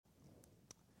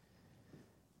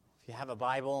you have a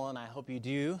Bible, and I hope you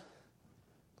do,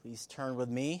 please turn with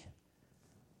me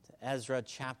to Ezra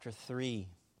chapter 3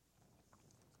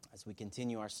 as we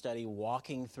continue our study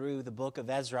walking through the book of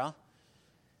Ezra,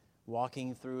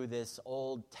 walking through this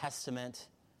Old Testament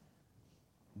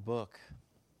book.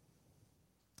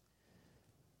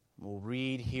 We'll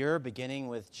read here beginning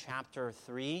with chapter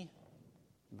 3,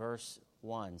 verse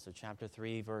 1. So chapter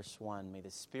 3, verse 1. May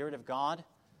the Spirit of God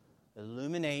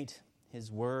illuminate His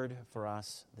word for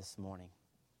us this morning.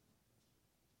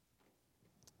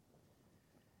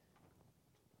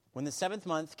 When the 7th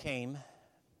month came,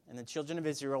 and the children of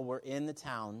Israel were in the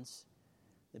towns,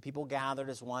 the people gathered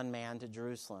as one man to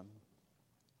Jerusalem.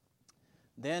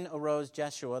 Then arose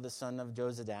Jeshua the son of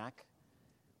Jozadak,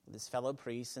 with his fellow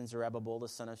priests, and Zerubbabel the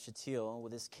son of Shealtiel,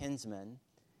 with his kinsmen,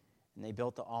 and they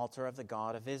built the altar of the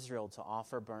God of Israel to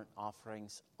offer burnt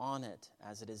offerings on it,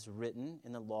 as it is written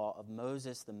in the law of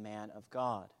Moses, the man of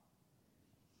God.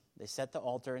 They set the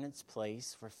altar in its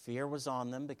place, for fear was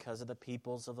on them because of the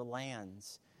peoples of the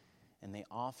lands. And they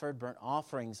offered burnt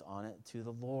offerings on it to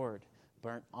the Lord,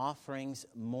 burnt offerings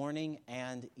morning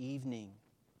and evening.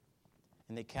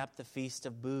 And they kept the feast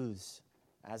of booths,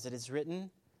 as it is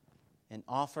written, and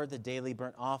offered the daily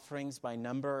burnt offerings by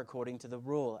number according to the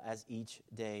rule, as each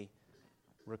day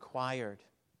required.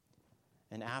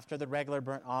 And after the regular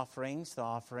burnt offerings, the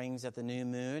offerings at the new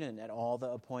moon and at all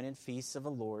the appointed feasts of the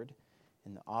Lord,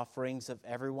 and the offerings of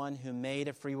everyone who made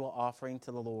a freewill offering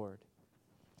to the Lord.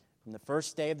 From the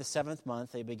first day of the 7th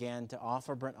month, they began to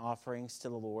offer burnt offerings to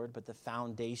the Lord, but the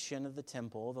foundation of the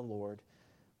temple of the Lord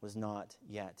was not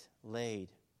yet laid.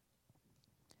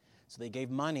 So they gave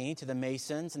money to the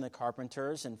masons and the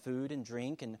carpenters, and food and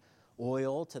drink and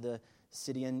oil to the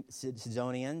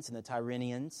Sidonians and the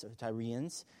Tyrians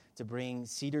to bring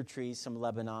cedar trees from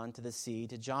Lebanon to the sea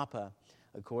to Joppa,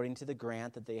 according to the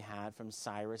grant that they had from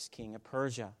Cyrus, king of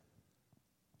Persia.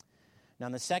 Now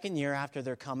in the 2nd year after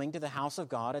their coming to the house of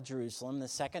God at Jerusalem, the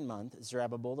 2nd month,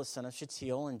 Zerubbabel the son of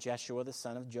Shealtiel and Jeshua the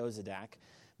son of Jozadak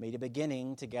made a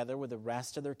beginning together with the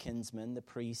rest of their kinsmen, the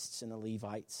priests and the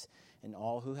Levites, and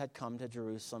all who had come to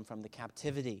Jerusalem from the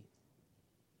captivity.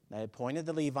 They appointed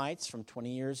the Levites from 20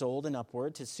 years old and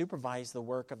upward to supervise the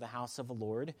work of the house of the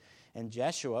Lord, and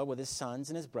Jeshua with his sons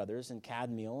and his brothers, and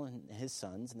Kadmiel and his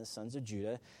sons, and the sons of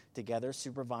Judah, together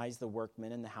supervised the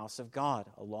workmen in the house of God,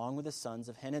 along with the sons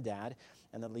of Henadad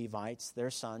and the Levites,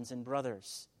 their sons and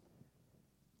brothers.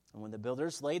 And when the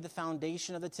builders laid the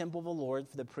foundation of the temple of the Lord,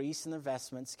 for the priests and their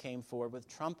vestments came forward with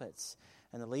trumpets,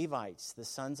 and the Levites, the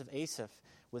sons of Asaph,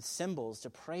 with cymbals to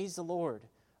praise the Lord,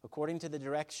 according to the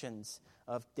directions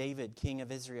of David, king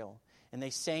of Israel. And they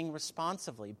sang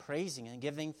responsively, praising and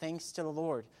giving thanks to the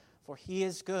Lord, for He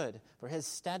is good, for His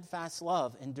steadfast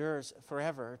love endures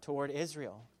forever toward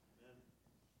Israel. Amen.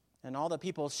 And all the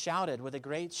people shouted with a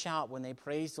great shout when they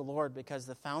praised the Lord, because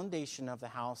the foundation of the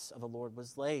house of the Lord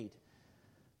was laid.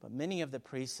 But many of the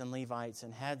priests and Levites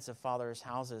and heads of fathers'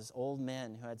 houses, old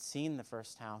men who had seen the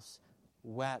first house,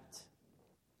 wept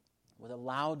with a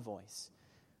loud voice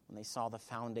when they saw the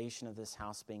foundation of this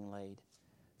house being laid,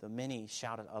 though many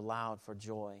shouted aloud for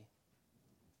joy,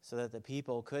 so that the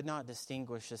people could not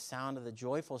distinguish the sound of the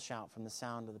joyful shout from the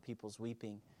sound of the people's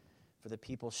weeping. For the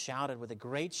people shouted with a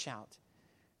great shout,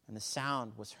 and the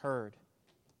sound was heard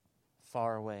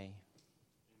far away.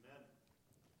 Amen.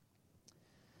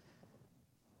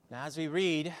 Now, as we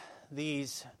read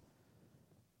these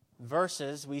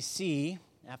verses, we see,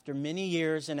 after many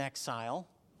years in exile,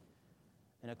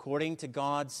 and according to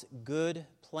God's good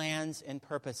plans and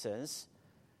purposes,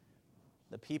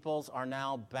 the peoples are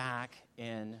now back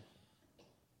in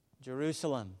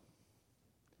Jerusalem.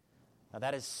 Now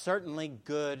that is certainly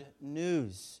good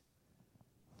news.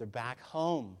 They're back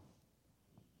home.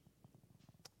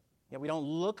 Yet we don't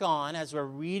look on as we're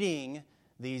reading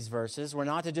these verses. We're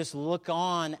not to just look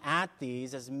on at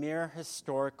these as mere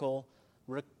historical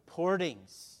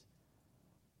reportings,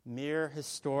 mere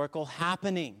historical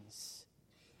happenings.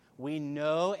 We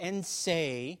know and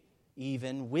say,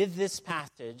 even with this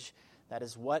passage, that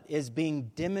is what is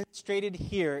being demonstrated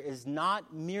here is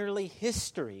not merely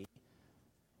history.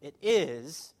 It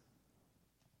is,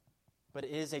 but it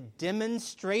is a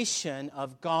demonstration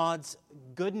of God's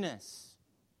goodness,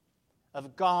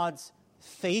 of God's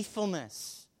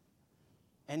faithfulness,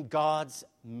 and God's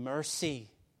mercy.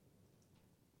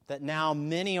 That now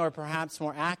many, or perhaps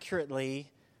more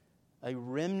accurately, a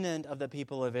remnant of the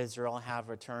people of Israel have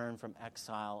returned from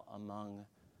exile among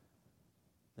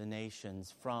the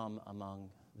nations, from among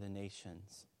the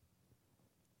nations.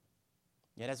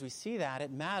 Yet as we see that, it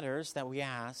matters that we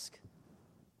ask,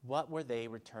 what were they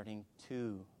returning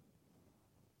to?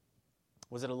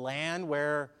 Was it a land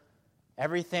where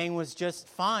everything was just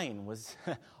fine, was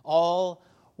all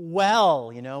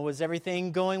well, was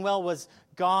everything going well? Was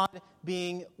God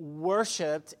being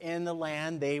worshipped in the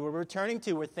land they were returning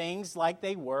to? Were things like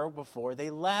they were before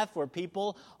they left? Were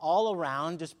people all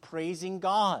around just praising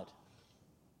God?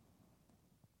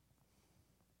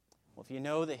 Well, if you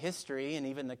know the history and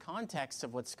even the context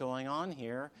of what's going on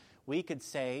here, we could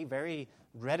say very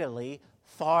readily,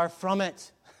 far from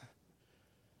it.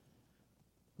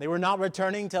 They were not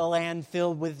returning to a land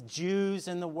filled with Jews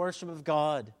and the worship of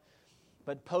God.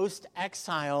 But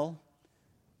post-exile,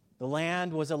 the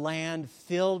land was a land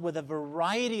filled with a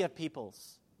variety of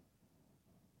peoples.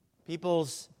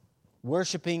 Peoples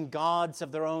worshiping gods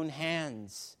of their own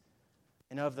hands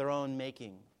and of their own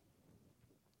making.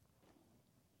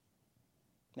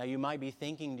 Now you might be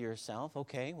thinking to yourself,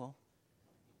 okay, well,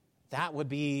 that would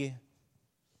be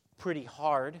pretty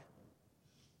hard.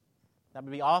 That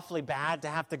would be awfully bad to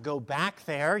have to go back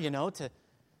there,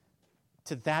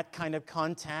 to that kind of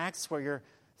context where you're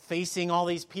facing all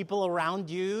these people around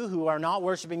you who are not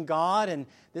worshiping God, and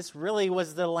this really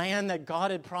was the land that God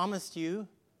had promised you.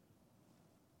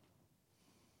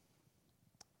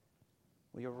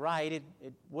 Well, you're right,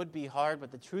 it would be hard,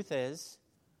 but the truth is,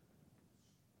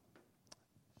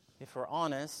 if we're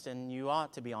honest, and you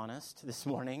ought to be honest this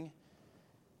morning,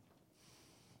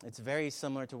 it's very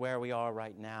similar to where we are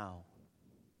right now,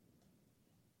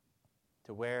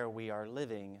 to where we are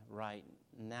living right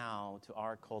now, to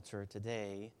our culture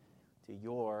today, to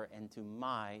your and to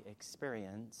my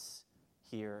experience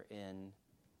here in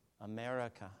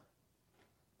America.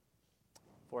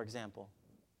 For example,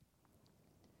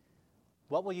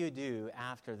 what will you do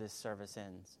after this service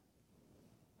ends?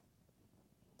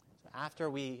 So after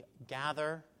we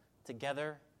gather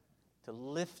together to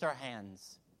lift our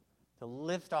hands, to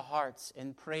lift our hearts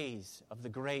in praise of the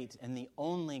great and the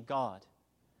only God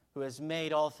who has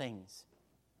made all things,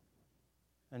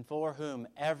 and for whom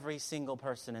every single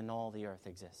person in all the earth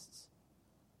exists.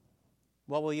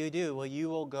 What will you do? Well, you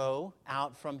will go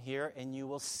out from here and you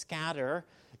will scatter,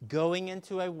 going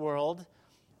into a world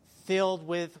filled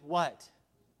with what?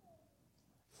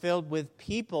 Filled with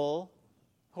people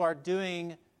who are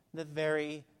doing the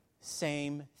very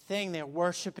same thing. They're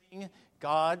worshiping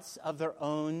gods of their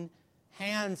own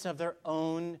hands, of their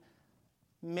own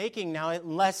making. Now,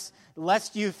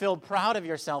 lest you feel proud of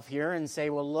yourself here and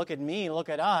say, well, look at me, look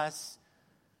at us.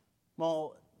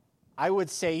 Well, I would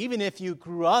say even if you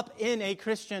grew up in a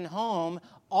Christian home,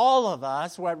 all of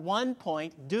us were at one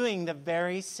point doing the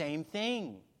very same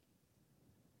thing.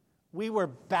 We were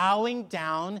bowing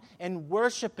down and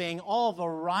worshiping all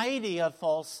variety of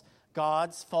false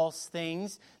gods, false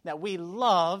things that we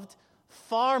loved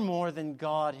far more than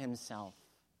God Himself.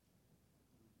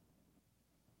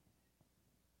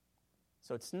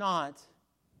 So it's not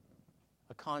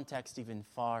a context even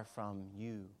far from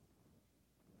you.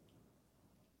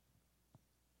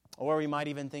 Or we might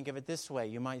even think of it this way.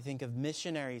 You might think of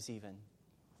missionaries even.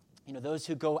 Those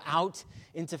who go out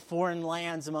into foreign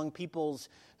lands among peoples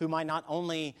who might not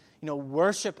only,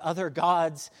 worship other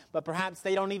gods, but perhaps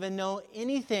they don't even know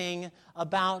anything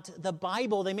about the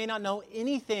Bible. They may not know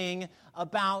anything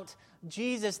about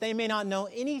Jesus. They may not know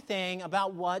anything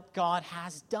about what God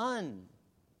has done.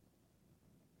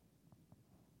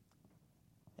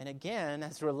 And again,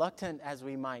 as reluctant as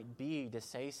we might be to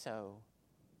say so,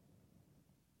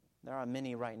 there are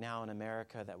many right now in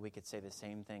America that we could say the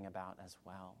same thing about as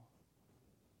well.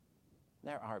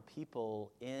 There are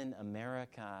people in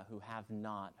America who have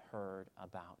not heard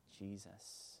about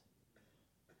Jesus.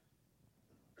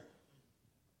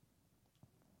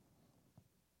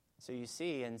 So you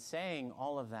see, in saying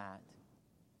all of that,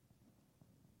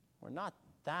 we're not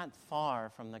that far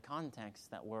from the context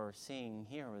that we're seeing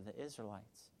here with the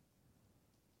Israelites.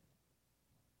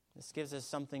 This gives us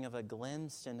something of a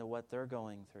glimpse into what they're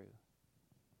going through.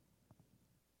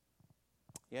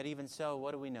 Yet even so,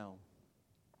 what do we know?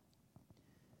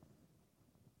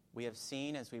 We have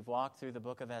seen as we've walked through the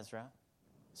book of Ezra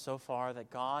so far that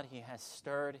God, He has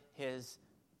stirred His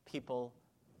people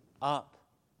up.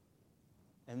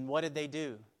 And what did they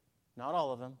do? Not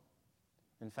all of them.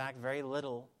 In fact, very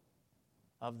little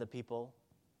of the people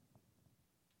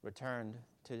returned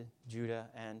to Judah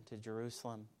and to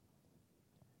Jerusalem.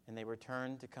 And they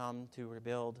returned to come to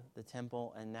rebuild the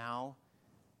temple. And now,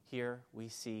 here we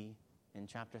see in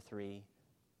chapter 3,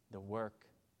 the work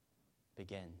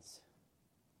begins.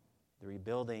 The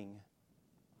rebuilding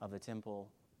of the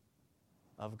temple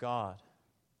of God.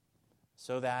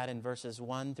 So that in verses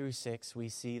 1 through 6, we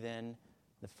see then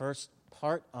the first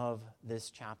part of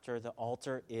this chapter, the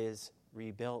altar is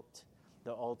rebuilt.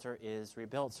 The altar is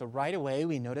rebuilt. So right away,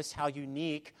 we notice how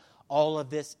unique all of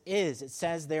this is. It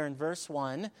says there in verse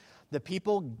 1, the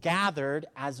people gathered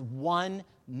as one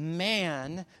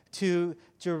man to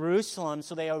Jerusalem.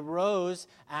 So they arose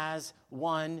as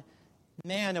one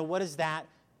man. And what does that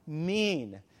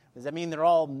mean? Does that mean they're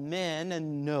all men?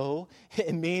 And no,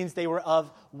 it means they were of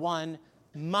one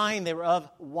mind. They were of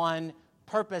one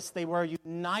purpose. They were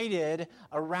united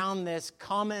around this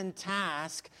common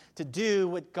task to do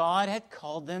what God had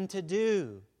called them to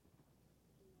do.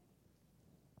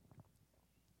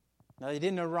 Now, they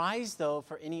didn't arise, though,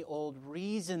 for any old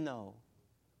reason, though.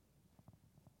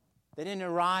 They didn't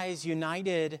arise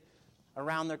united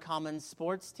around their common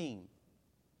sports team.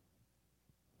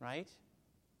 Right?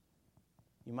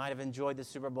 You might have enjoyed the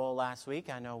Super Bowl last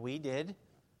week. I know we did.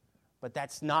 But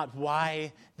that's not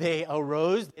why they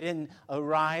arose. They didn't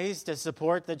arise to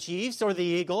support the Chiefs or the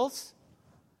Eagles.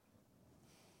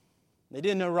 They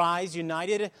didn't arise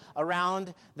united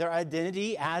around their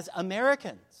identity as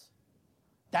Americans.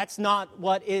 That's not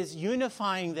what is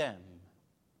unifying them.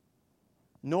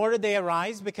 Nor did they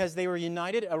arise because they were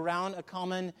united around a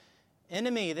common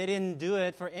enemy. They didn't do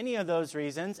it for any of those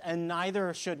reasons, and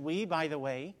neither should we, by the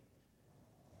way.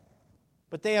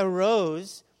 But they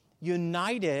arose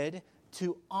united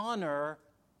to honor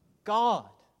God.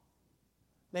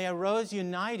 They arose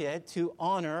united to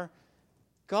honor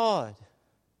God.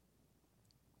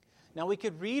 Now, we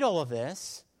could read all of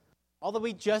this, all that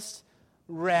we just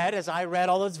read, as I read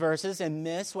all those verses, and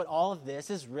miss what all of this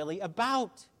is really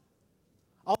about.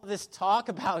 All of this talk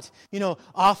about,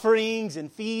 offerings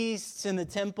and feasts in the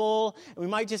temple. And we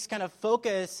might just kind of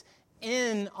focus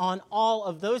in on all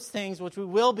of those things, which we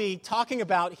will be talking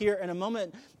about here in a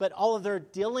moment, but all of their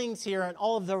dealings here and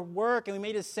all of their work. And we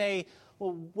may just say,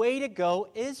 well, way to go,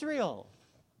 Israel.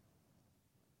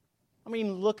 I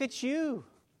mean, look at you.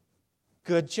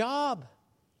 Good job.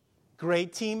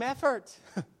 Great team effort.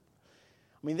 I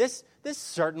mean, this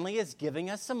certainly is giving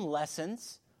us some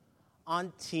lessons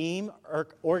on team or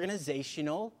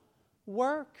organizational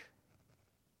work.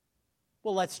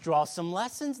 Well, let's draw some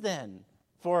lessons then.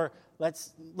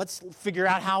 Let's figure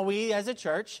out how we as a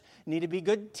church need to be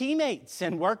good teammates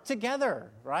and work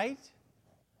together, right?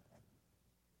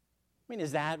 I mean,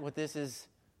 is that what this is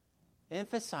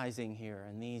emphasizing here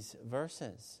in these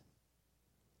verses?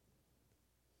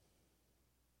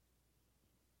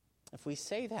 If we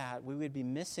say that, we would be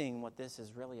missing what this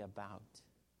is really about.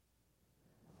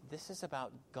 This is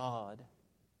about God,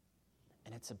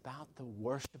 and it's about the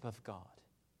worship of God.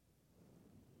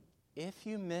 If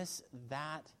you miss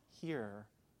that here,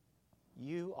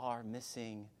 you are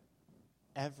missing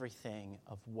everything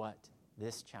of what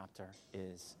this chapter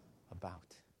is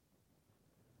about.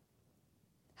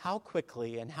 How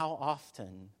quickly and how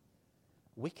often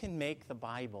we can make the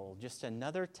Bible just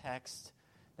another text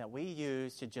that we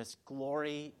use to just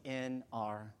glory in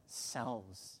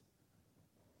ourselves.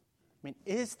 I mean,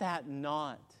 is that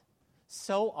not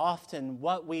so often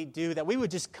what we do, that we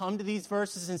would just come to these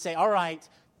verses and say, all right,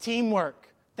 teamwork,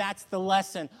 that's the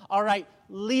lesson. All right,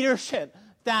 leadership,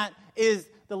 that is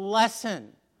the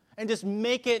lesson. And just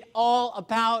make it all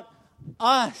about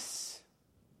us.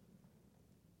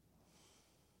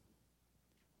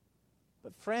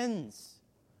 But friends,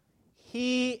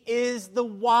 He is the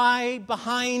why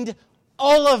behind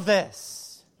all of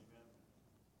this,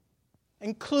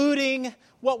 including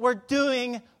what we're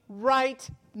doing right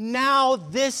now,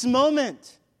 this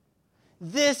moment,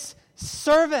 this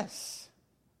service.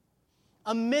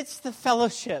 Amidst the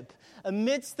fellowship,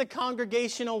 amidst the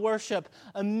congregational worship,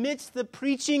 amidst the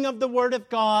preaching of the Word of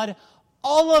God,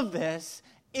 all of this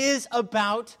is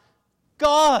about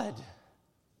God.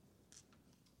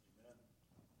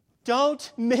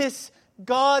 Don't miss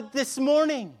God this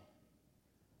morning.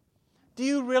 Do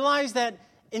you realize that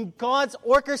in God's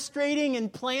orchestrating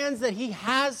and plans that He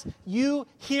has you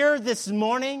here this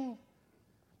morning,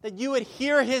 that you would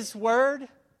hear His Word,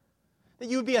 that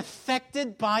you would be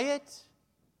affected by it?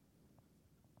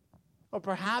 Or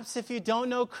perhaps if you don't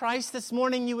know Christ this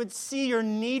morning, you would see your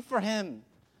need for Him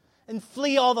and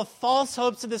flee all the false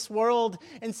hopes of this world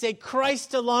and say,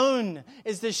 Christ alone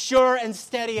is the sure and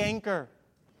steady anchor.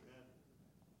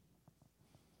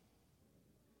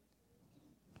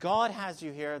 God has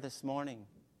you here this morning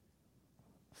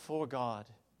for God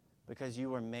because you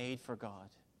were made for God.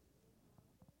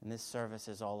 And this service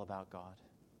is all about God.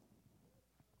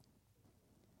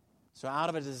 So out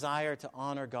of a desire to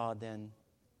honor God then,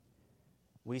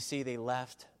 we see they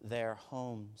left their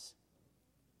homes.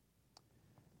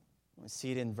 We see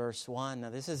it in verse 1.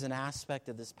 Now, this is an aspect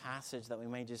of this passage that we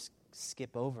may just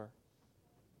skip over.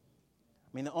 I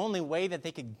mean, the only way that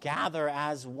they could gather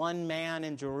as one man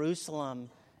in Jerusalem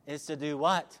is to do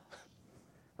what?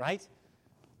 Right?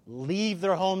 leave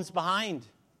their homes behind.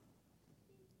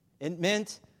 It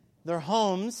meant their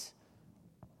homes,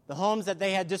 the homes that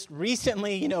they had just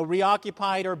recently,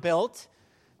 reoccupied or built,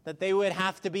 that they would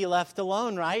have to be left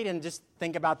alone, right? And just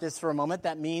think about this for a moment.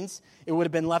 That means it would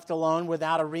have been left alone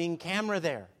without a Ring camera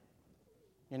there.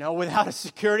 Without a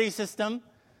security system,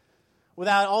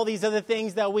 without all these other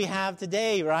things that we have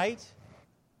today, right?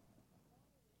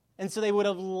 And so they would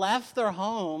have left their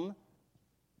home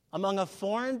among a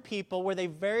foreign people where they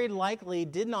very likely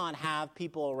did not have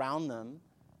people around them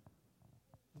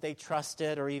they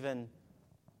trusted or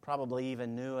probably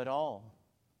even knew at all.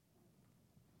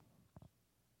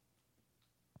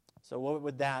 So what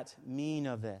would that mean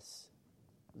of this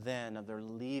then, of their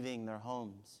leaving their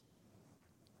homes?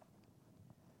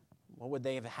 What would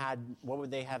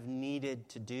they have needed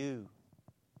to do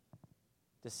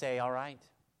to say, all right,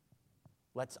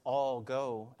 let's all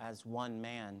go as one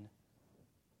man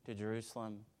to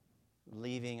Jerusalem,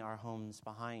 leaving our homes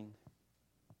behind?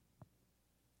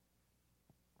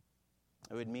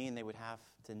 It would mean they would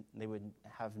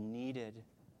have needed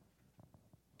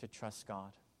to trust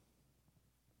God.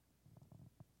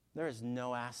 There is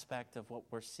no aspect of what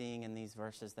we're seeing in these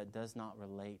verses that does not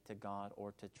relate to God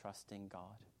or to trusting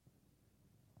God.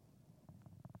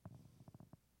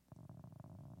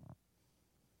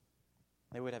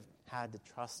 They would have had to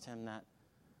trust Him that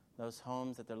those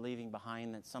homes that they're leaving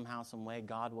behind, that somehow, some way,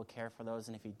 God will care for those.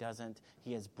 And if He doesn't,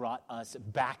 He has brought us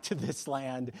back to this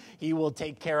land. He will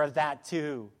take care of that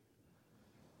too.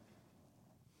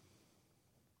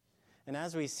 And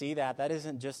as we see that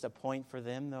isn't just a point for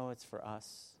them, though, it's for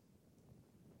us.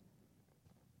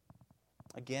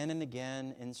 Again and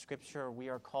again in Scripture, we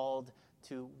are called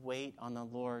to wait on the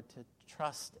Lord, to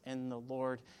trust in the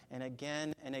Lord. And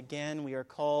again, we are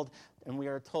called and we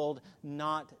are told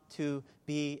not to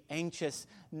be anxious,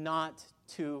 not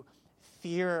to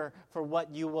fear for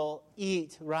what you will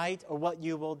eat, right? Or what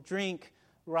you will drink,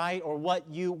 right? Or what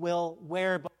you will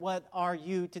wear. But what are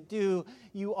you to do?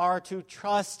 You are to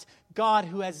trust God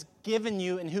who has given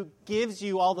you and who gives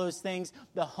you all those things.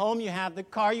 The home you have, the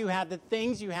car you have, the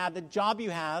things you have, the job you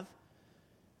have.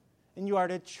 And you are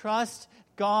to trust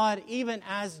God, even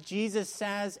as Jesus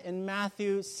says in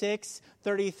Matthew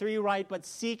 6:33, right? But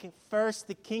seek first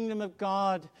the kingdom of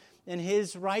God and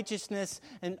His righteousness,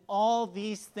 and all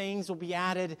these things will be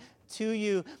added to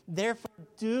you. Therefore,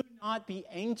 do not be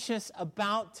anxious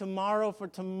about tomorrow, for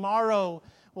tomorrow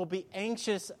will be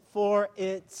anxious for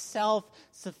itself.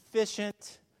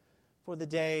 Sufficient for the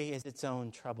day is its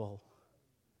own trouble.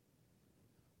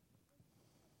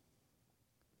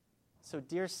 So,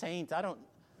 dear saint, I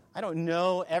don't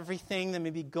know everything that may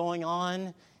be going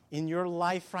on in your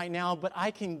life right now, but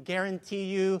I can guarantee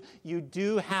you, you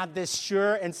do have this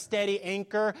sure and steady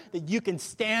anchor that you can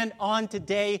stand on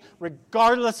today,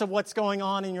 regardless of what's going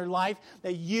on in your life,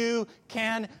 that you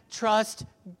can trust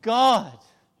God.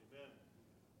 Amen.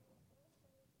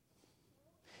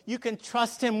 You can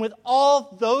trust Him with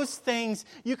all those things.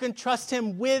 You can trust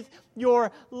Him with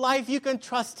your life. You can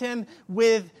trust Him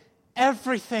with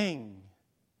everything.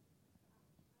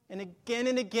 And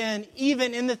again,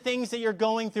 even in the things that you're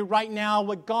going through right now,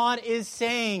 what God is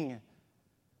saying,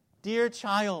 dear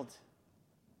child,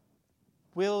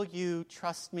 will you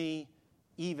trust me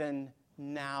even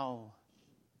now?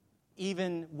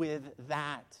 Even with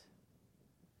that?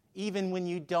 Even when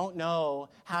you don't know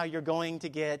how you're going to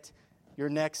get your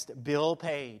next bill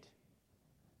paid?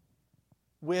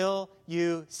 Will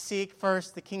you seek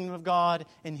first the kingdom of God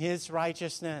and His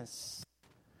righteousness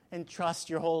and trust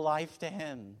your whole life to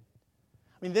Him?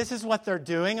 I mean, this is what they're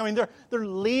doing. I mean, they're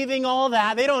leaving all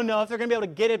that. They don't know if they're going to be able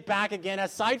to get it back again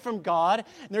aside from God.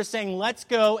 And they're saying, let's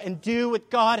go and do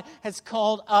what God has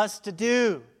called us to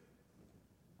do.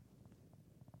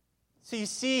 So you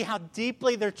see how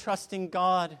deeply they're trusting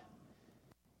God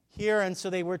here. And so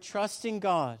they were trusting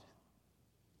God.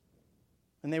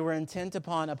 And they were intent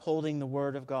upon upholding the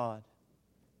Word of God.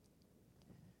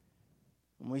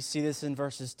 And we see this in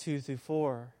verses 2 through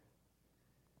 4.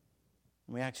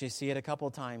 We actually see it a couple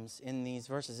times in these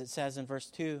verses. It says in verse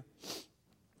 2,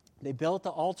 they built the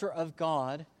altar of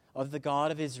God, of the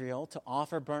God of Israel, to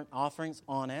offer burnt offerings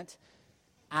on it,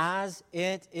 as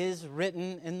it is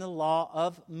written in the law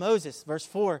of Moses. Verse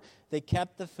 4, they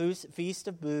kept the feast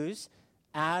of booths,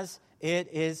 as it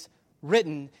is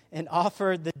written, and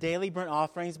offered the daily burnt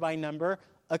offerings by number,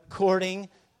 according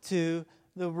to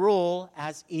the rule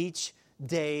as each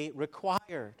day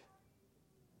required.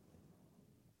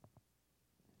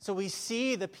 So we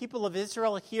see the people of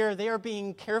Israel here, they are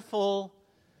being careful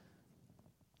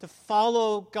to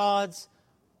follow God's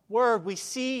word. We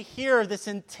see here this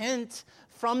intent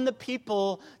from the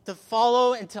people to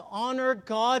follow and to honor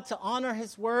God, to honor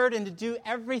His word, and to do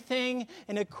everything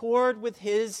in accord with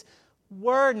His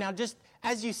word. Now, just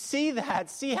as you see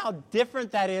that, see how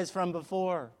different that is from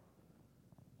before.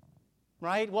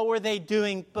 Right? What were they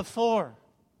doing before?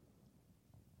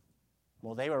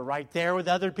 Well, they were right there with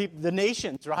other people, the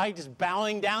nations, right? Just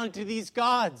bowing down to these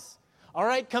gods. All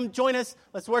right, come join us.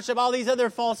 Let's worship all these other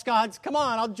false gods. Come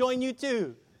on, I'll join you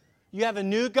too. You have a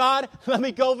new God? Let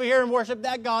me go over here and worship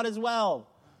that God as well.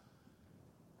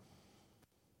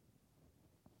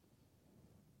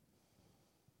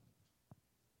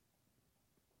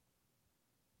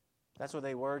 That's what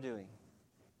they were doing.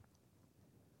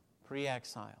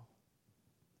 Pre-exile.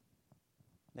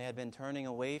 They had been turning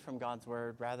away from God's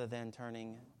word rather than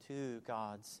turning to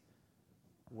God's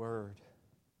word.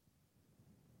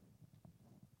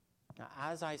 Now,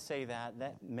 as I say that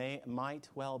might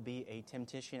well be a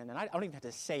temptation. And I don't even have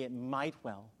to say it might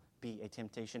well be a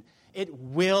temptation. It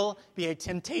will be a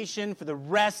temptation for the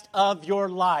rest of your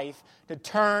life to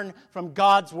turn from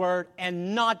God's word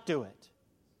and not do it.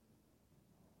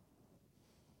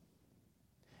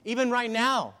 Even right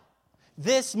now,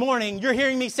 this morning, you're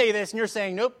hearing me say this and you're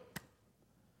saying, nope,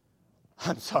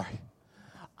 I'm sorry.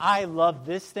 I love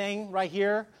this thing right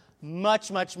here much,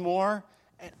 much more.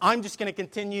 And I'm just going to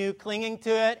continue clinging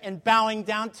to it and bowing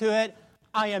down to it.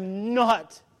 I am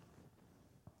not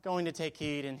going to take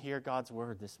heed and hear God's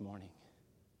word this morning.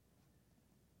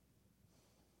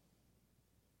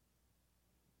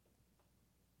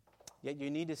 Yet you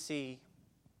need to see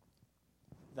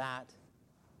that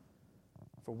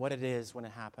for what it is when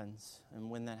it happens,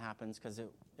 and when that happens, because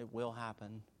it will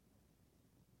happen.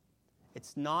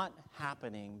 It's not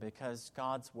happening because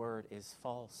God's word is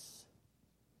false.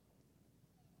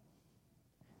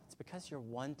 It's because you're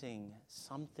wanting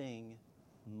something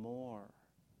more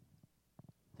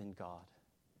than God.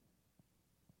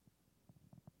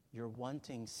 You're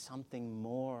wanting something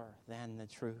more than the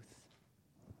truth.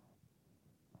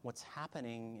 What's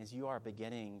happening is you are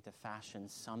beginning to fashion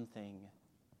something.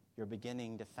 You're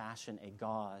beginning to fashion a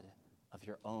God of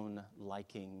your own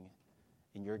liking,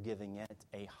 and you're giving it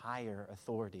a higher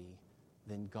authority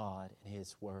than God and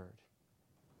His word.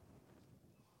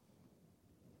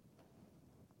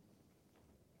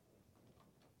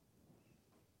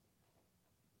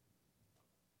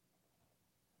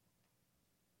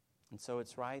 And so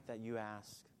it's right that you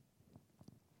ask,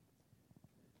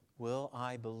 will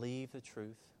I believe the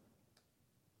truth,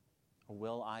 or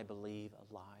will I believe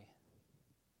a lie?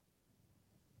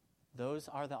 Those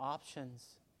are the options.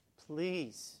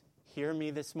 Please hear me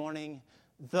this morning.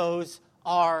 Those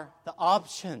are the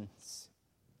options.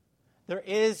 There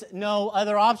is no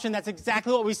other option. That's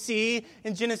exactly what we see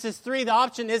in Genesis 3. The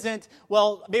option isn't,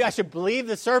 well, maybe I should believe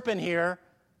the serpent here,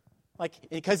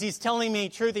 because he's telling me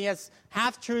truth. He has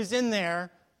half-truths in there.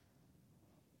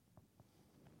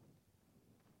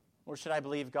 Or should I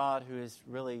believe God, who is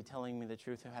really telling me the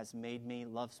truth, who has made me,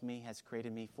 loves me, has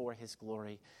created me for His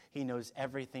glory? He knows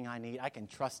everything I need. I can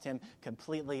trust Him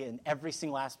completely in every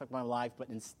single aspect of my life, but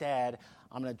instead,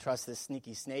 I'm going to trust this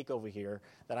sneaky snake over here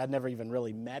that I've never even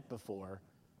really met before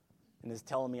and is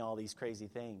telling me all these crazy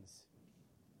things.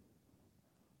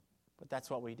 But that's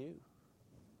what we do.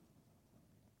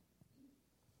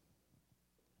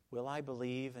 Will I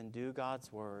believe and do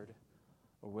God's word,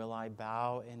 or will I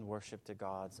bow in worship to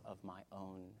gods of my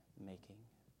own making?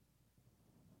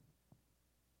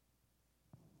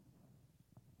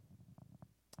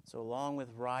 So along with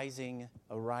arising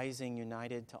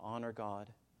united to honor God,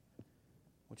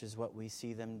 which is what we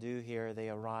see them do here, they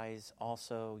arise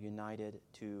also united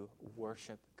to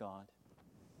worship God.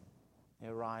 They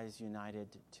arise united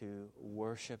to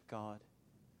worship God.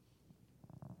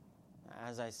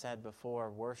 As I said before,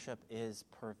 worship is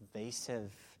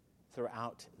pervasive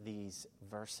throughout these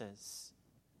verses.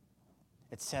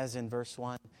 It says in verse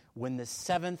 1, when the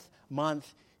 7th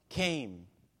month came.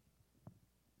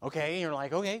 Okay, you're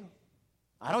like, okay,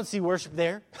 I don't see worship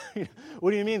there.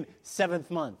 What do you mean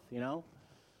 7th month,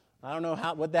 I don't know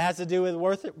what that has to do with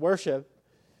worship.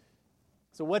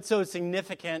 So what's so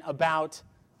significant about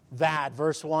that,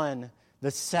 verse 1, the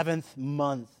 7th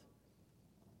month?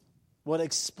 What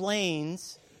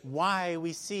explains why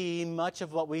we see much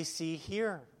of what we see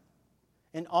here,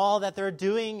 and all that they're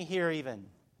doing here even.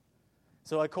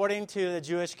 So according to the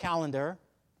Jewish calendar,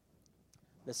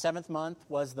 the 7th month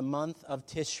was the month of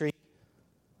Tishri,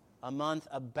 a month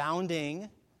abounding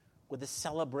with the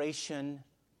celebration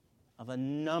of a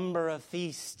number of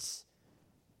feasts.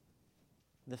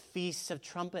 The Feasts of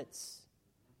Trumpets.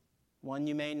 One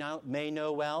you may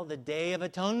know well, the Day of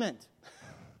Atonement.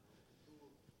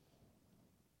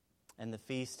 And the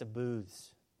Feast of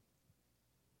Booths.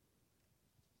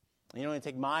 You don't need to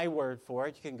take my word for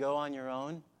it. You can go on your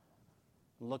own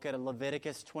and look at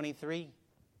Leviticus 23,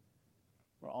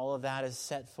 where all of that is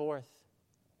set forth.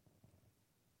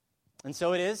 And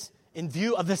so it is, in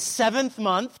view of the 7th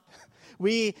month,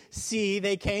 we see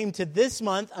they came to this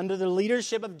month under the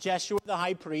leadership of Jeshua the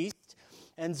high priest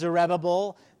and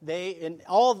Zerubbabel. In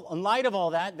light of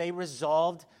all that, they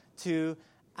resolved to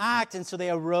act. And so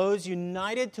they arose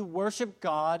united to worship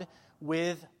God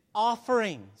with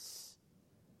offerings.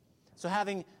 So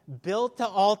having built the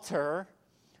altar,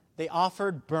 they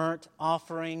offered burnt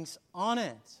offerings on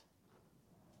it.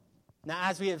 Now,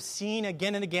 as we have seen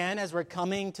again and again, as we're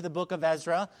coming to the book of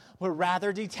Ezra, we're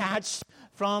rather detached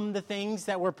from the things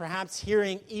that we're perhaps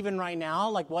hearing even right now,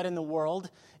 like what in the world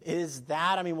is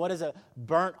that? I mean, what is a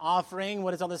burnt offering?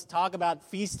 What is all this talk about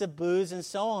Feast of Booths and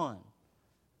so on?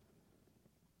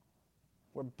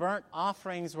 Where burnt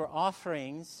offerings were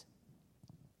offerings,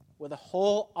 where the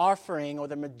whole offering or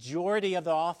the majority of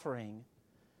the offering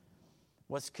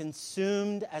was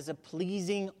consumed as a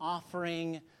pleasing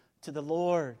offering to the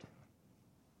Lord.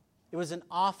 It was an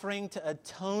offering to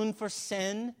atone for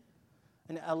sin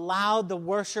and allowed the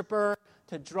worshiper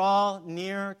to draw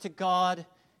near to God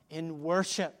in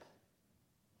worship.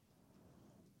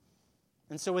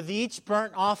 And so with each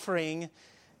burnt offering,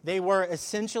 they were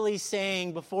essentially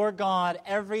saying before God,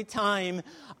 every time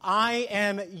I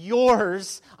am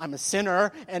yours, I'm a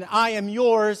sinner, and I am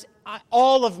yours,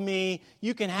 all of me,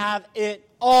 you can have it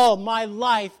all. My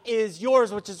life is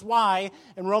yours, which is why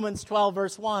in Romans 12,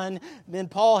 verse 1, then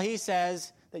Paul, he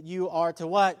says that you are to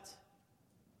what?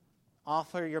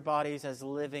 Offer your bodies as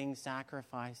living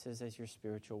sacrifices as your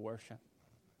spiritual worship.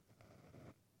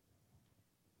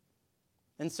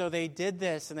 And so they did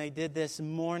this, and they did this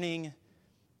morning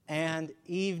and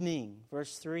evening.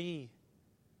 Verse 3.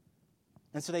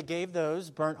 And so they gave those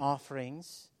burnt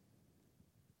offerings,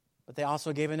 but they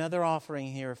also gave another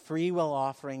offering here, free will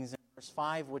offerings in verse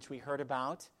 5, which we heard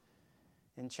about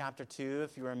in chapter 2,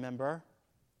 if you remember.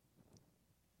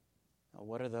 Now,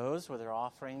 what are those? Well, they're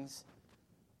offerings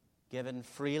given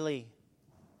freely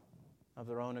of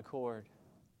their own accord.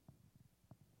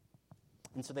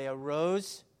 And so they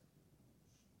arose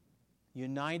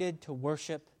united to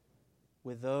worship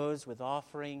with those with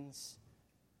offerings,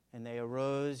 and they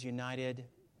arose united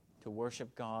to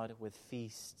worship God with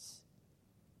feasts.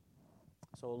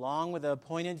 So along with the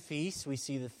appointed feasts, we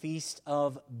see the Feast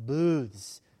of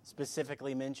Booths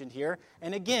specifically mentioned here.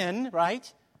 And again,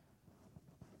 right,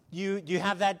 you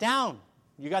have that down.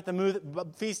 You got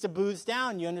the Feast of Booths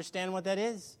down. You understand what that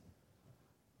is.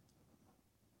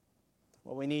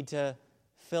 Well, we need to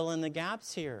fill in the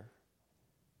gaps here,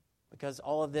 because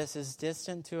all of this is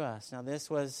distant to us. Now, this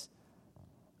was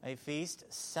a feast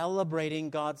celebrating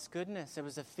God's goodness. It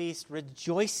was a feast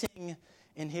rejoicing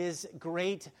in His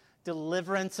great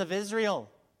deliverance of Israel,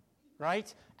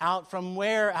 right? Out from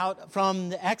where? Out from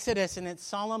the Exodus, and it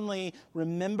solemnly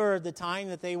remembered the time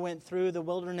that they went through the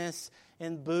wilderness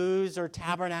in booths or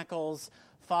tabernacles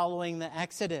following the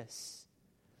Exodus.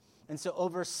 And so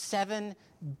over 7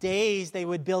 days they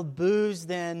would build booths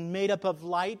then made up of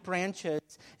light branches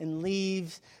and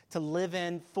leaves to live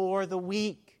in for the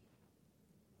week.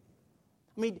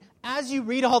 I mean, as you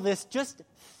read all this, just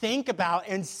think about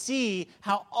and see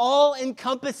how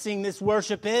all-encompassing this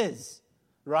worship is,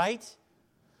 right?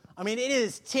 I mean, it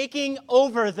is taking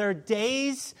over their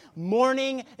days,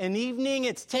 morning and evening.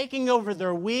 It's taking over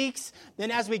their weeks.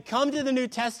 Then as we come to the New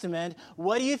Testament,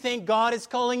 what do you think God is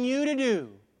calling you to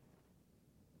do?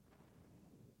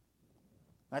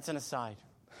 That's an aside.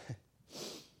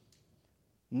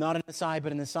 Not an aside,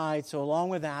 but an aside. So along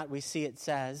with that, we see it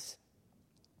says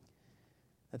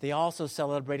that they also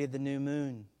celebrated the new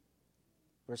moon.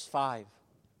 Verse 5.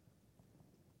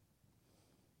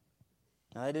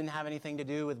 Now, that didn't have anything to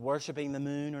do with worshiping the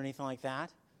moon or anything like that.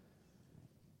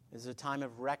 It was a time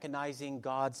of recognizing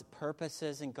God's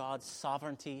purposes and God's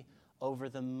sovereignty over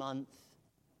the month,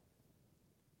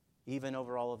 even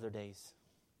over all of their days.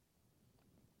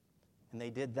 And they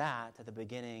did that at the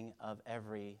beginning of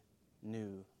every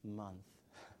new month.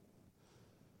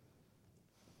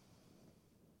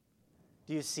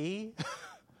 Do you see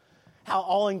how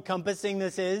all-encompassing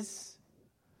this is?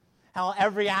 How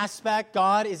every aspect,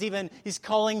 God is He's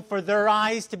calling for their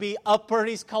eyes to be upward.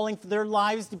 He's calling for their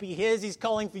lives to be His. He's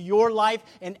calling for your life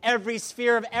in every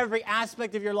sphere of every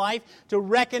aspect of your life to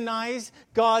recognize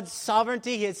God's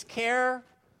sovereignty, His care,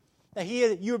 that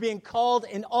you are being called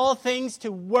in all things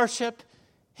to worship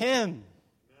Him.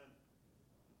 Amen.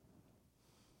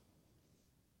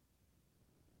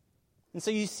 And so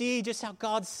you see just how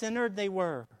God-centered they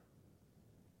were.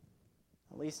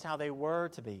 At least how they were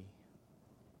to be.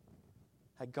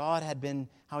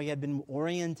 how He had been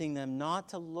orienting them not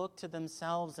to look to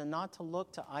themselves and not to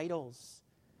look to idols,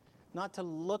 not to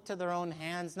look to their own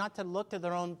hands, not to look to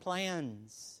their own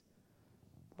plans,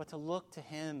 but to look to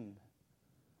Him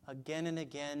again and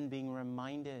again, being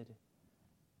reminded,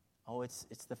 oh, it's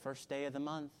the first day of the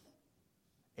month.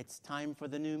 It's time for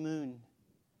the new moon.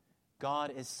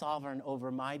 God is sovereign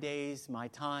over my days, my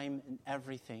time, and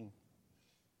everything.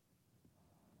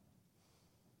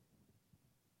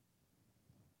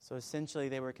 So essentially,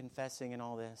 they were confessing in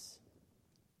all this,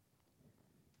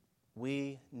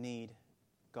 we need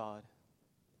God.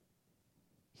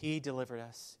 He delivered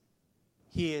us.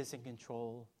 He is in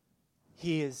control.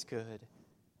 He is good.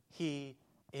 He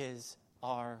is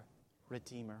our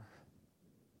Redeemer.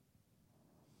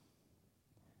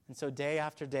 And so day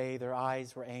after day, their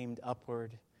eyes were aimed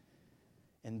upward.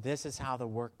 And this is how the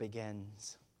work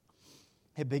begins.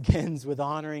 It begins with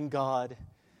honoring God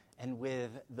and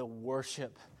with the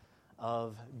worship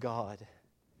of God.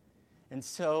 And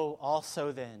so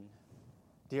also then,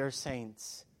 dear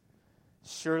saints,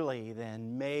 surely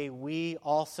then may we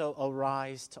also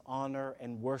arise to honor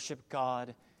and worship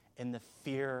God in the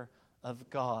fear of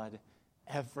God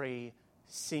every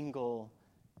single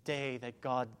day that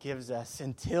God gives us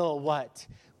until what?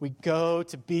 We go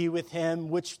to be with Him,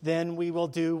 which then we will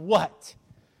do what?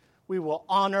 We will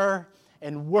honor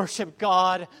and worship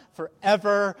God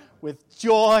forever with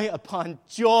joy upon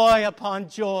joy upon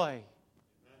joy.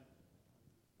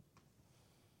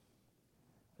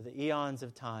 For the eons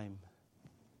of time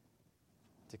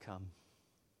to come.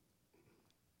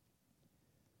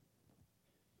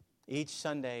 Each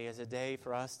Sunday is a day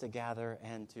for us to gather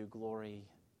and to glory,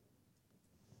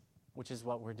 which is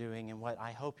what we're doing and what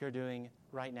I hope you're doing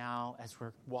right now as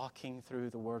we're walking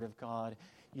through the Word of God.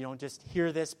 You don't just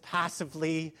hear this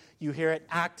passively, you hear it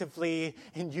actively,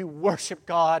 and you worship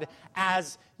God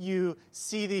as you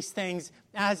see these things,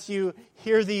 as you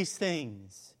hear these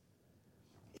things.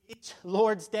 Each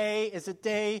Lord's Day is a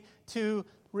day to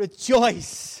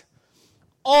rejoice.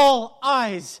 All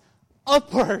eyes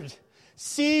upward.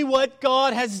 See what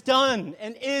God has done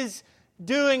and is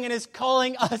doing and is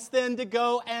calling us then to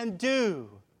go and do.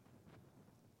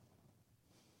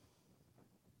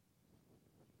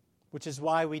 Which is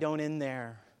why we don't end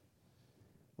there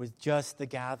with just the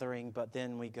gathering, but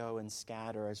then we go and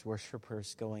scatter as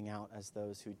worshipers, going out as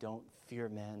those who don't fear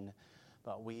men,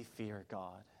 but we fear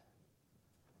God.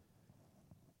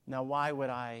 Now, why would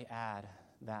I add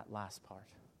that last part?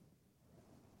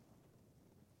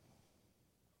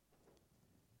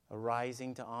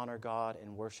 Arising to honor God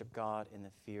and worship God in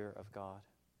the fear of God.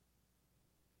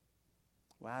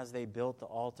 Well, as they built the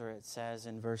altar, it says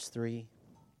in verse 3,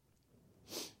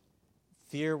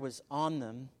 fear was on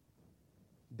them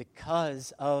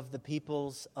because of the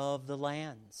peoples of the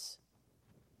lands.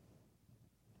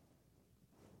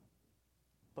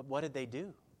 But what did they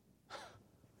do?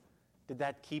 Did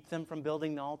that keep them from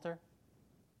building the altar?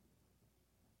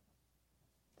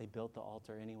 They built the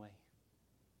altar anyway.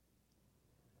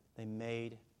 They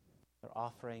made their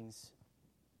offerings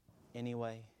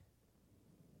anyway.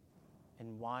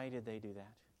 And why did they do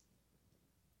that?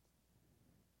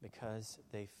 Because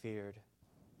they feared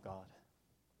God.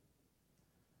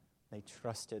 They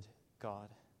trusted God.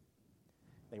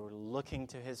 They were looking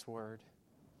to His Word.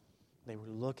 They were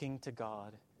looking to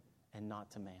God and not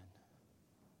to man.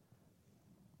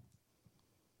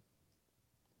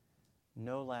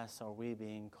 No less are we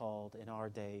being called in our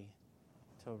day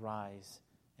to rise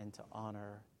and to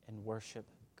honor and worship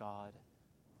God,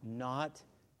 not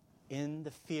in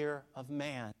the fear of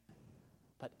man,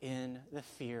 but in the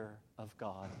fear of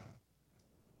God.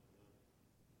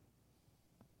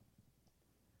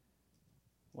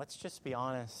 Let's just be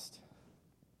honest.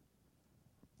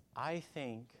 I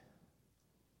think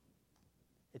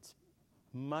it's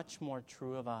much more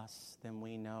true of us than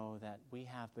we know that we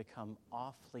have become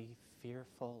awfully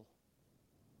fearful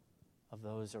of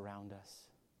those around us.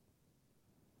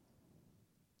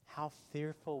 How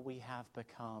fearful we have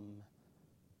become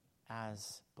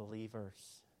as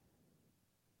believers.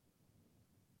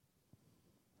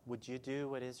 Would you do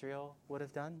what Israel would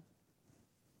have done?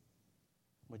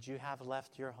 Would you have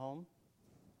left your home?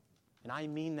 And I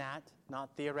mean that,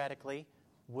 not theoretically.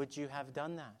 Would you have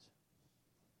done that?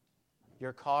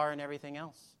 Your car and everything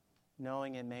else,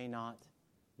 knowing it may not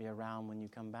be around when you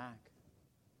come back.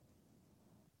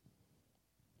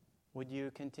 Would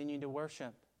you continue to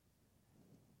worship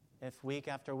if week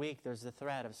after week there's the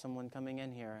threat of someone coming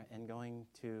in here and going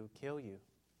to kill you?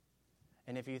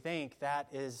 And if you think that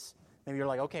is, maybe you're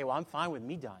like, okay, well, I'm fine with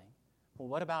me dying. Well,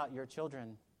 what about your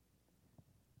children?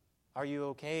 Are you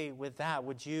okay with that?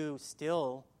 Would you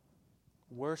still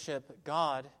worship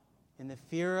God in the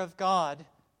fear of God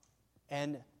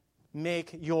and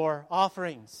make your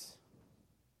offerings.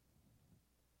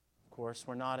 Of course,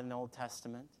 we're not in the Old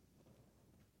Testament,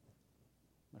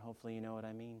 but hopefully you know what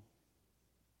I mean.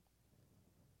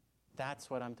 That's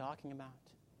what I'm talking about.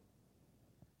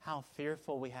 How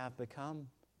fearful we have become.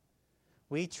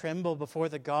 We tremble before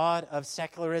the God of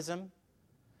secularism.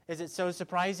 Is it so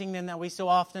surprising then that we so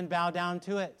often bow down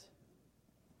to it?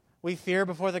 We fear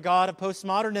before the God of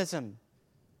postmodernism.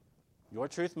 Your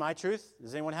truth, my truth.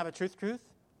 Does anyone have a truth?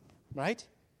 Right?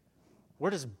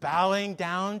 We're just bowing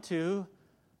down to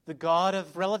the God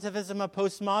of relativism, of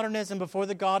postmodernism, before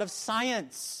the God of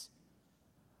science.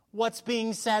 What's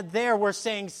being said there? We're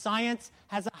saying science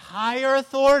has a higher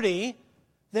authority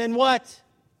than what?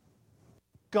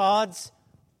 God's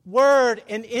Word.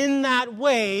 And in that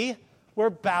way, we're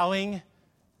bowing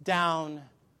down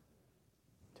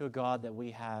to a God that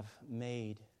we have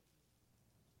made.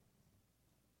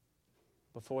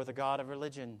 Before the God of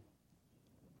religion.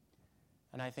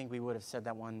 And I think we would have said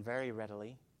that one very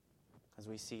readily, as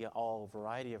we see all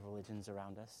variety of religions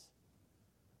around us.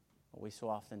 But we so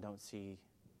often don't see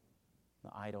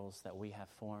the idols that we have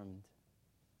formed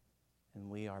and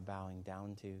we are bowing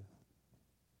down to.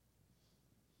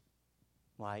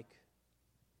 Like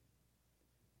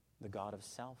the God of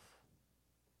self.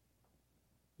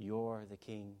 You're the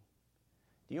king.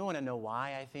 Do you want to know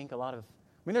why I think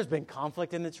there's been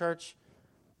conflict in the church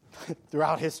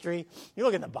throughout history. You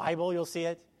look in the Bible, you'll see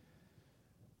it.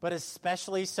 But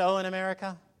especially so in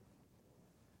America.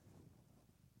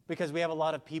 Because we have a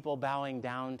lot of people bowing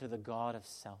down to the God of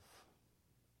self.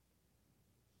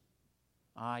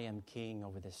 I am king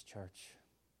over this church.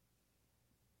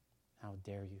 How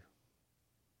dare you?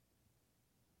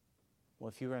 Well,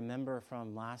 if you remember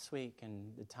from last week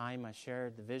and the time I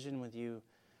shared the vision with you,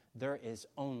 there is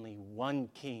only one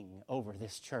king over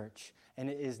this church, and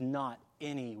it is not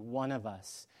any one of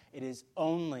us. It is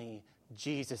only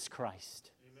Jesus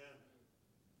Christ. Amen.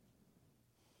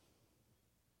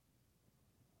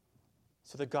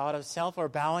 So the God of self, or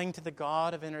bowing to the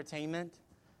God of entertainment.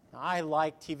 Now, I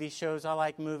like TV shows. I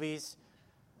like movies.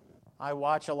 I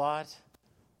watch a lot.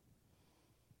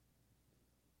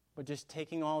 But just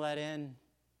taking all that in,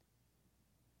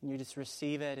 and you just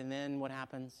receive it, and then what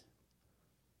happens?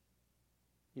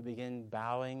 You begin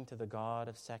bowing to the God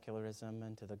of secularism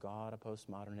and to the God of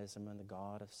postmodernism and the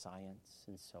God of science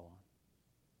and so on.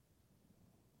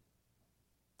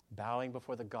 Bowing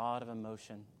before the God of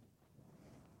emotion.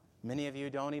 Many of you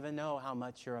don't even know how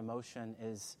much your emotion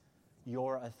is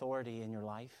your authority in your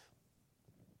life.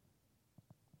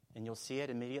 And you'll see it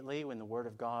immediately when the Word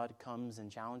of God comes and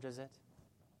challenges it.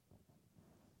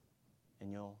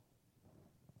 And you'll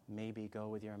maybe go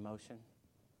with your emotion.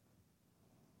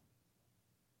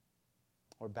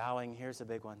 Or bowing, here's a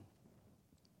big one.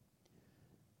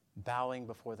 Bowing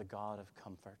before the God of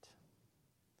comfort.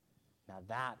 Now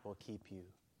that will keep you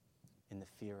in the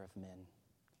fear of men.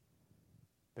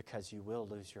 Because you will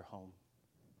lose your home.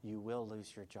 You will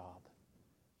lose your job.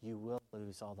 You will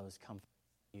lose all those comforts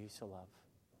you used to love.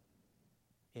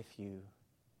 If you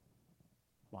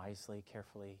wisely,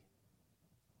 carefully,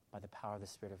 by the power of the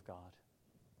Spirit of God,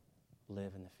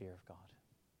 live in the fear of God.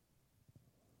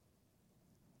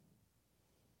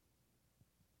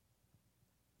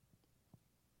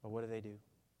 But what do?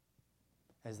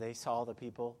 As they saw the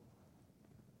people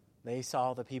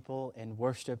and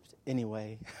worshiped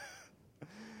anyway.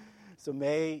 So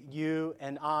may you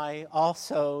and I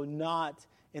also not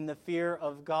in the fear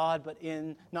of God,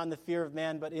 not in the fear of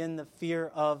man, but in the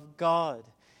fear of God.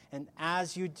 And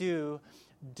as you do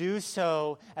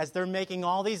so as they're making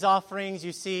all these offerings.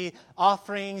 You see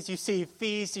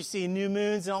feasts, you see new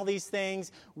moons and all these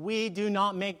things. We do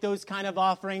not make those kind of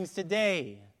offerings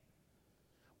today.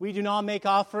 We do not make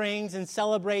offerings and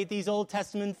celebrate these Old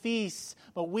Testament feasts,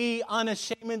 but we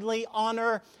unashamedly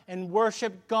honor and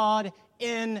worship God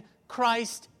in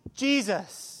Christ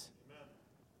Jesus.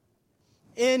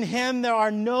 Amen. In Him there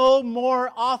are no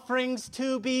more offerings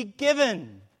to be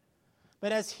given.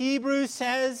 But as Hebrews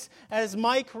says, as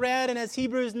Mike read, and as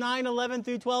Hebrews 9:11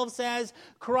 through 12 says,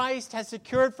 Christ has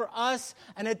secured for us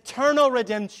an eternal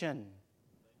redemption.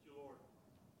 Thank you, Lord.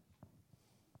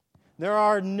 There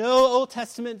are no Old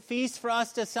Testament feasts for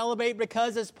us to celebrate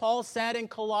because, as Paul said in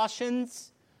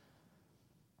Colossians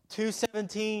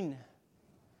 2:17,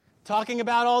 talking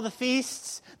about all the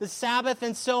feasts, the Sabbath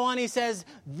and so on, he says,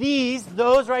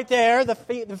 those right there, the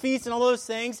feasts and all those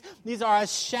things, these are a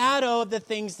shadow of the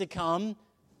things to come.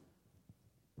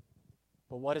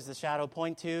 But what does the shadow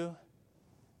point to?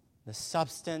 The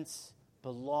substance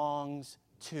belongs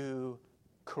to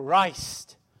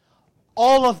Christ.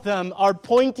 All of them are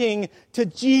pointing to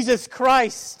Jesus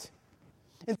Christ.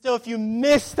 And so if you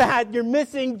miss that, you're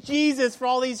missing Jesus for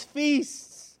all these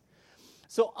feasts.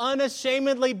 So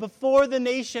unashamedly before the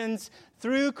nations,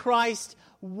 through Christ,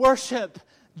 worship,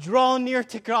 draw near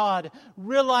to God.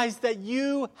 Realize that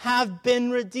you have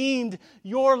been redeemed.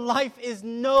 Your life is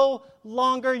no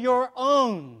longer your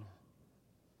own,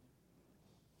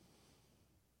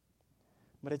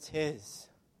 but it's His.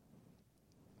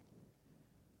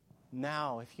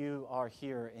 Now, if you are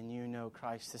here and you know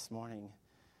Christ this morning,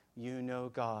 you know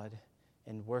God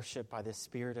and worship by the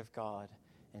Spirit of God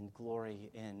and glory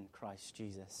in Christ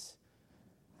Jesus,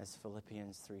 as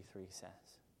Philippians 3:3 says.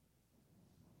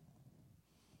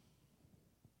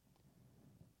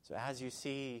 So as you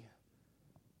see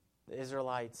the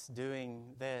Israelites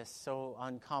doing this so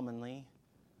uncommonly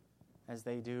as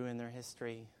they do in their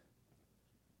history,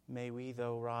 may we,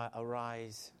 though,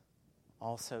 arise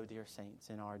also, dear saints,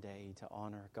 in our day to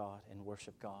honor God and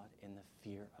worship God in the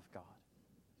fear of God.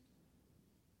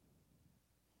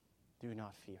 Do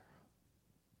not fear,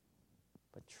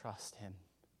 but trust Him.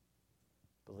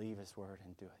 Believe His word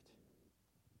and do it.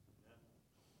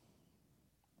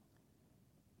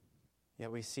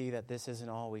 Yet we see that this isn't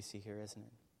all we see here, isn't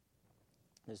it?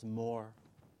 There's more.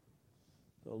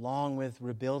 Along with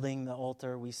rebuilding the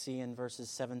altar, we see in verses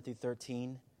 7 through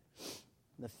 13,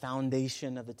 the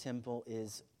foundation of the temple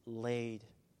is laid.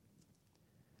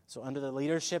 So under the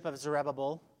leadership of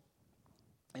Zerubbabel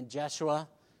and Jeshua,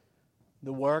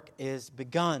 the work is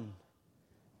begun.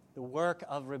 The work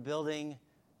of rebuilding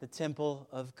the temple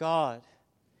of God.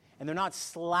 And they're not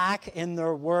slack in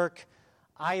their work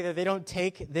either. They don't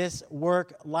take this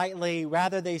work lightly.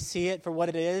 Rather, they see it for what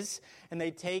it is, and they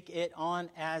take it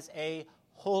on as a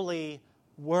holy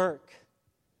work.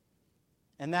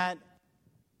 And that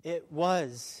it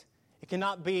was. It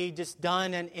cannot be just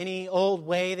done in any old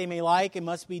way they may like. It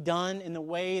must be done in the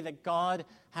way that God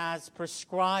has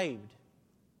prescribed.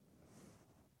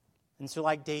 And so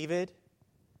like David,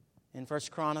 in 1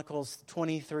 Chronicles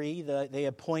 23, they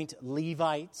appoint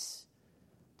Levites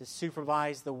to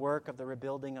supervise the work of the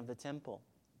rebuilding of the temple.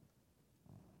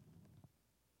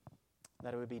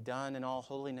 That it would be done in all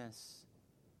holiness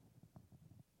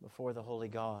before the holy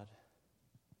God.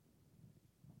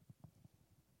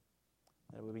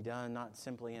 That it would be done not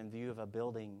simply in view of a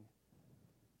building,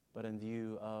 but in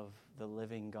view of the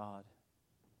living God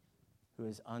who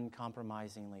is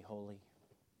uncompromisingly holy,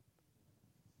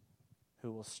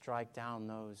 who will strike down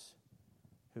those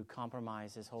who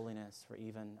compromise His holiness for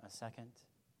even a second.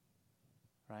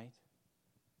 Right?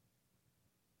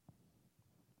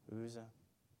 Uzzah.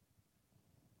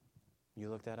 You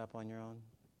look that up on your own.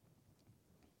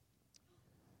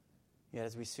 Yet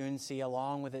as we soon see,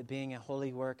 along with it being a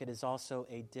holy work, it is also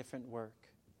a different work.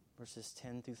 Verses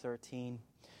 10 through 13.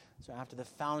 So after the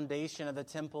foundation of the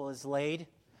temple is laid,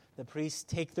 the priests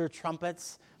take their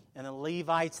trumpets and the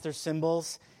Levites their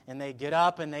cymbals, and they get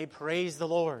up and they praise the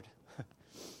Lord.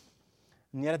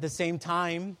 And yet at the same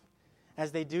time,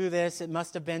 as they do this, it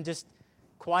must have been just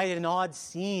quite an odd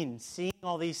scene, seeing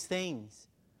all these things.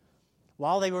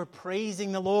 While they were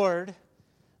praising the Lord,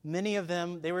 many of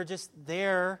them, they were just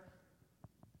there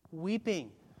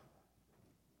weeping.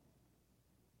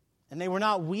 And they were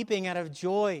not weeping out of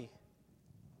joy.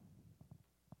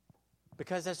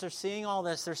 Because as they're seeing all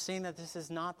this, they're seeing that this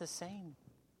is not the same.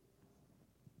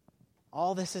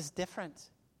 All this is different.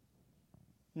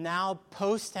 Now,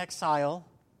 post-exile,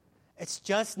 it's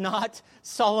just not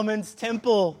Solomon's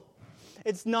temple.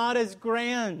 It's not as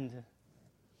grand.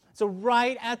 So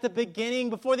right at the beginning,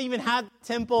 before they even had the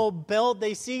temple built,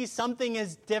 they see something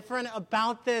is different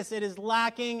about this. It is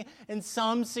lacking in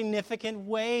some significant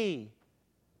way.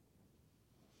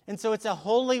 And so it's a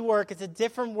holy work. It's a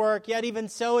different work. Yet even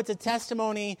so, it's a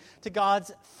testimony to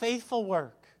God's faithful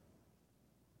work.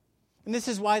 And this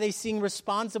is why they sing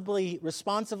responsively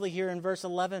here in verse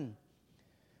 11.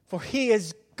 For He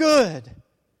is good,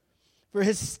 for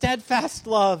His steadfast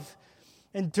love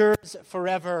endures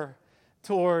forever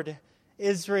toward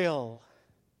Israel.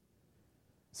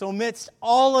 So amidst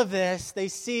all of this, they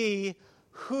see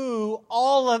who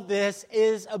all of this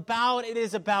is about. It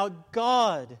is about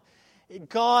God.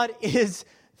 God is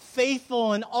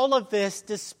faithful, and all of this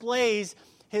displays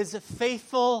His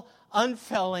faithful,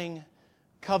 unfailing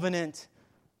covenant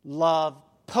love.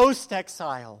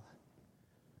 Post-exile,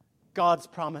 God's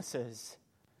promises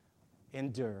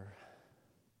endure.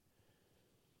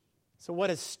 So what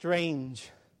a strange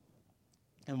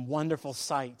and wonderful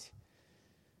sight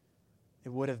it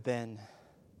would have been.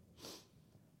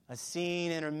 A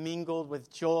scene intermingled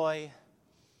with joy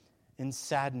and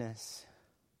sadness.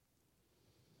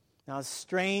 Now, as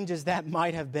strange as that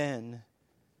might have been,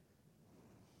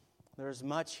 there's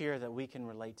much here that we can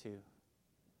relate to.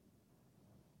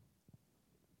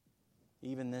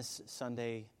 Even this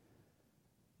Sunday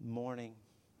morning,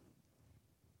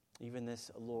 even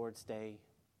this Lord's Day.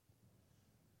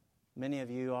 Many of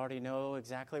you already know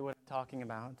exactly what I'm talking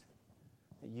about.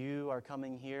 That you are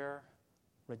coming here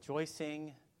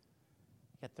rejoicing,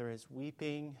 yet there is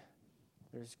weeping,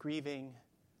 there's grieving,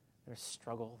 there's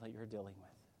struggle that you're dealing with.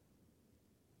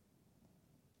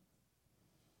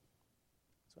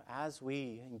 So as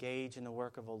we engage in the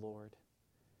work of the Lord,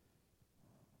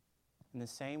 in the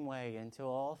same way, until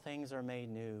all things are made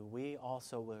new, we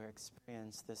also will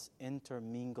experience this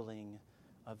intermingling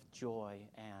of joy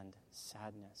and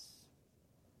sadness,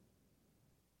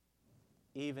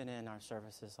 even in our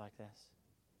services like this.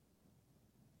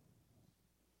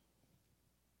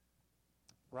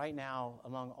 Right now,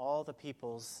 among all the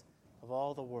peoples of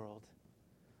all the world,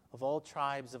 of all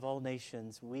tribes, of all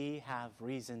nations, we have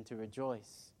reason to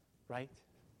rejoice, right?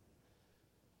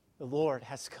 The Lord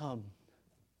has come.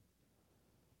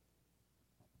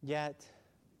 Yet,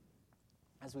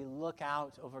 as we look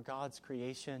out over God's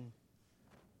creation,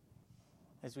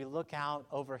 as we look out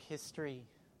over history,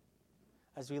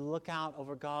 as we look out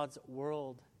over God's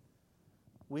world,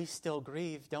 we still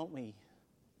grieve, don't we?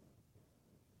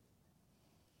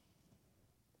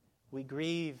 We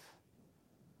grieve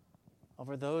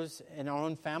over those in our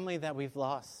own family that we've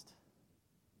lost.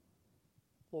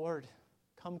 Lord,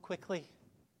 come quickly.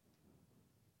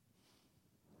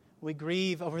 We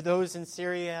grieve over those in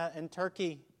Syria and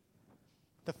Turkey,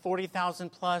 the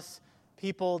 40,000 plus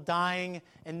people dying,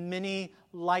 and many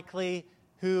likely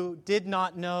who did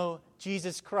not know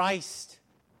Jesus Christ,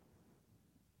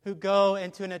 who go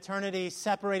into an eternity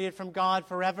separated from God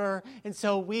forever. And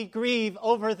so we grieve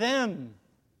over them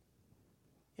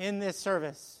in this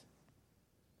service.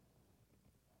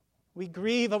 We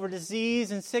grieve over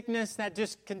disease and sickness that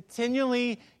just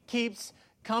continually keeps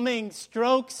coming,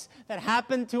 strokes that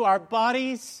happen to our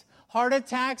bodies, heart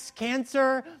attacks,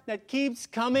 cancer that keeps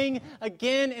coming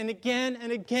again and again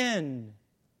and again.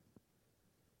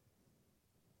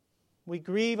 We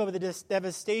grieve over the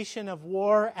devastation of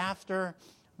war after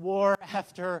war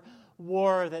after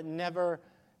war that never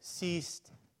ceased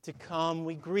to come.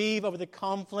 We grieve over the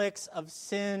conflicts of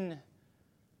sin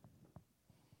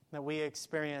that we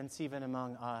experience even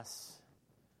among us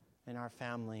and our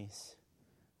families.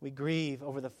 We grieve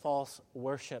over the false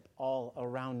worship all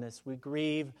around us. We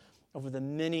grieve over the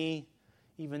many,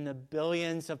 even the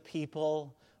billions of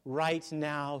people right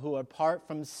now who are apart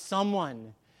from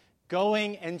someone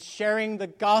going and sharing the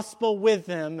gospel with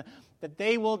them, that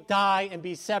they will die and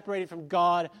be separated from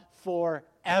God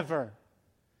forever.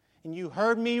 And you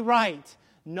heard me right,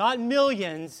 not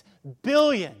millions,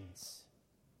 billions.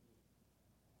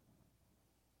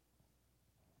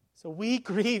 So we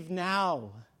grieve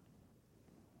now.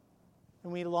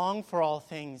 And we long for all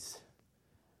things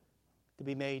to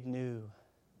be made new,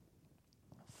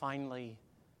 finally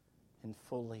and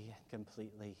fully and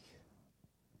completely.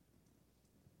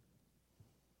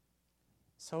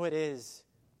 So it is,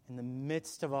 in the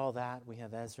midst of all that, we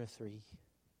have Ezra 3.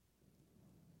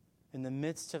 In the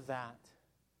midst of that,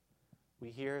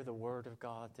 we hear the word of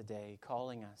God today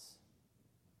calling us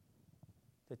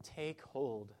to take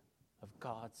hold of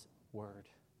God's word,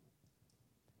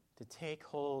 to take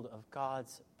hold of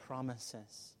God's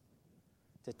promises,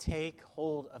 to take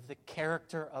hold of the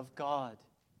character of God.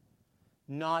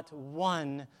 Not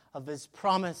one of His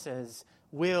promises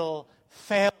will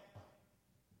fail.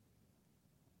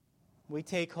 We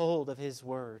take hold of His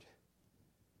word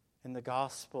in the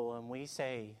gospel and we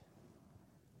say,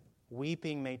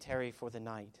 weeping may tarry for the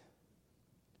night,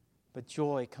 but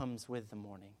joy comes with the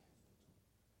morning.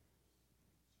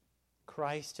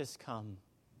 Christ has come,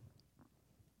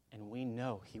 and we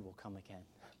know He will come again.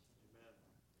 Amen.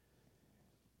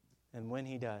 And when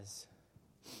He does,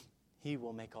 He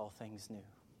will make all things new.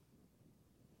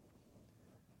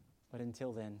 But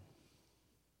until then,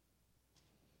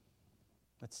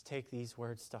 let's take these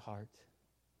words to heart.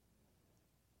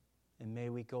 And may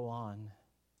we go on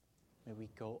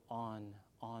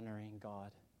honoring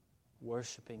God,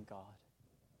 worshiping God,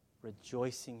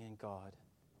 rejoicing in God,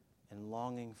 and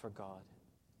longing for God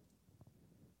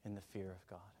in the fear of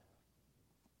God.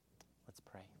 Let's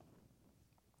pray.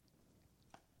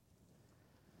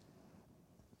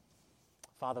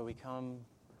 Father, we come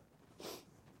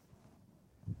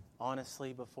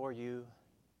honestly before you.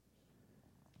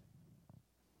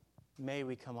 May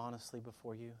we come honestly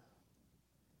before you.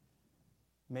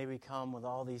 May we come with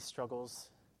all these struggles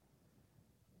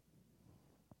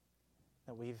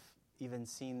that we've even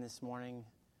seen this morning.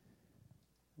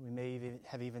 We may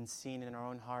have even seen in our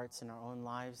own hearts, in our own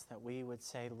lives, that we would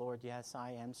say, Lord, yes,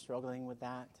 I am struggling with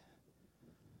that.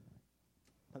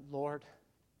 But Lord,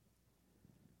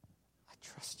 I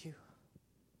trust you.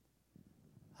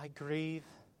 I grieve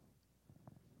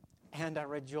and I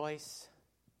rejoice.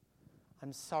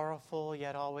 I'm sorrowful,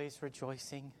 yet always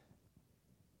rejoicing.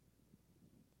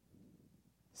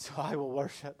 So I will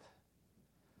worship.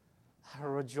 I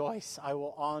will rejoice. I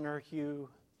will honor you.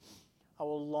 I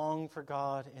will long for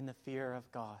God in the fear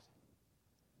of God.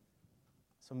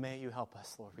 So may you help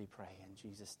us, Lord, we pray. In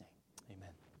Jesus' name,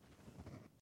 amen.